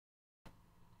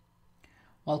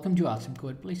Welcome to Awesome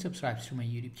Code. Please subscribe to my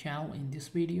YouTube channel. In this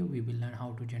video, we will learn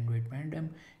how to generate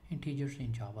random integers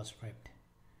in JavaScript.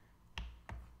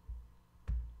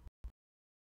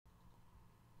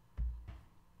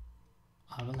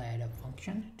 I will add a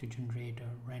function to generate a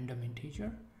random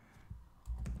integer.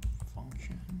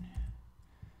 Function,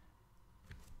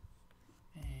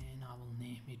 and I will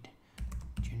name it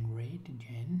generate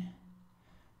gen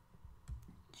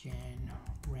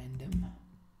random,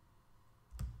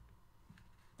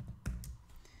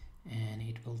 and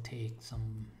it will take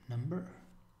some number.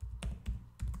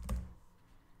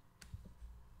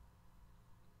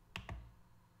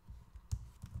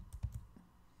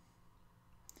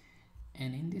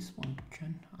 And in this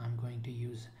function, I'm going to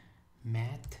use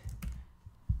math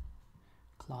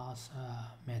class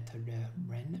method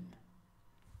random,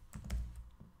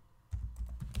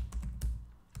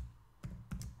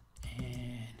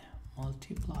 and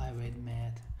multiply with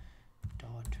math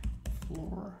dot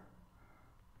floor,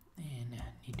 and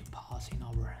need to pass in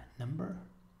our number.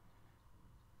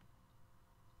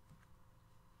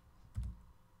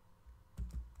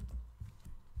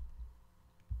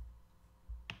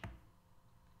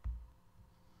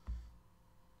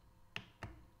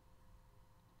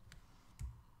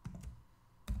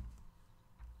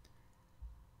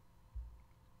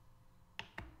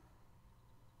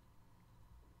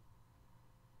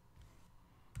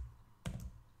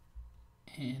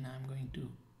 And I'm going to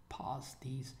pass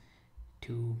these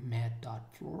to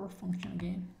math.floor function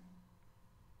again.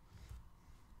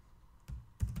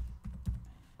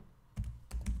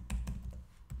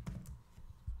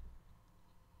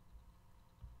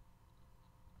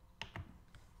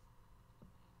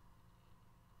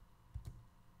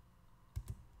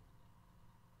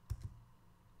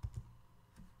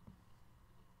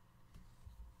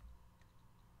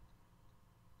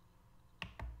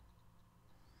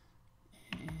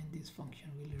 This function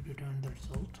will return the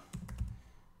result.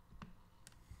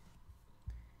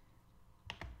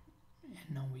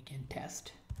 And now we can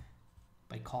test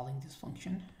by calling this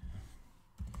function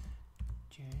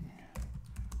gen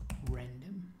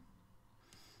random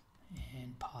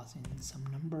and pass in some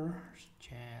number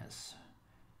such as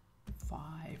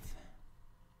 5.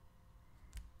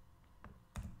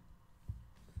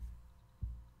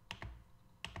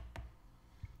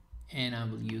 And I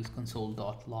will use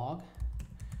console.log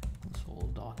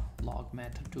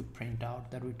method to print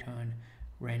out the return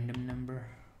random number.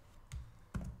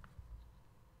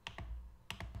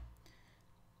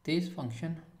 This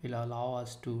function will allow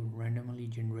us to randomly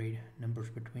generate numbers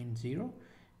between 0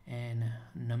 and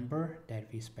a number that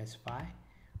we specify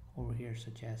over here,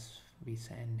 such as we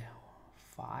send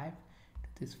 5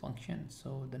 to this function,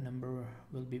 so the number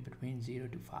will be between 0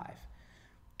 to 5.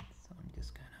 So I'm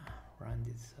just gonna run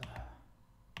this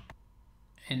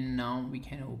and now we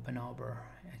can open our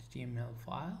HTML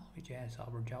file which has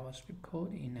our JavaScript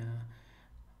code in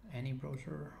any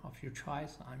browser of your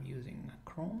choice. I'm using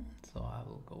Chrome, so I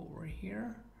will go over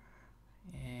here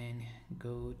and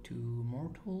go to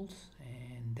more tools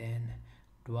and then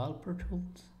developer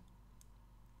tools,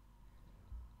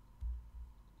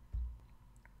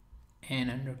 and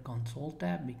under console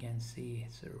tab we can see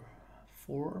it's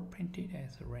 4 printed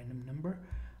as a random number.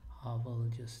 I will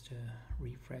just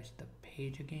refresh the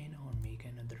page again or make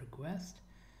another request,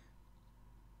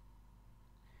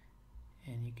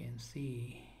 and you can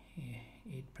see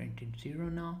it printed 0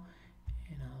 now,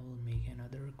 and I will make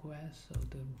another request, so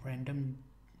the random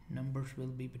numbers will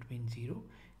be between 0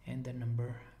 and the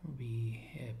number we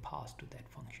pass to that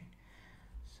function.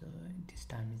 So this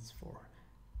time it's 4.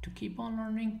 To keep on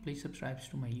learning, please subscribe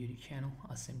to my YouTube channel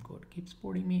Awesome Code. Keep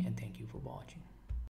supporting me, and thank you for watching.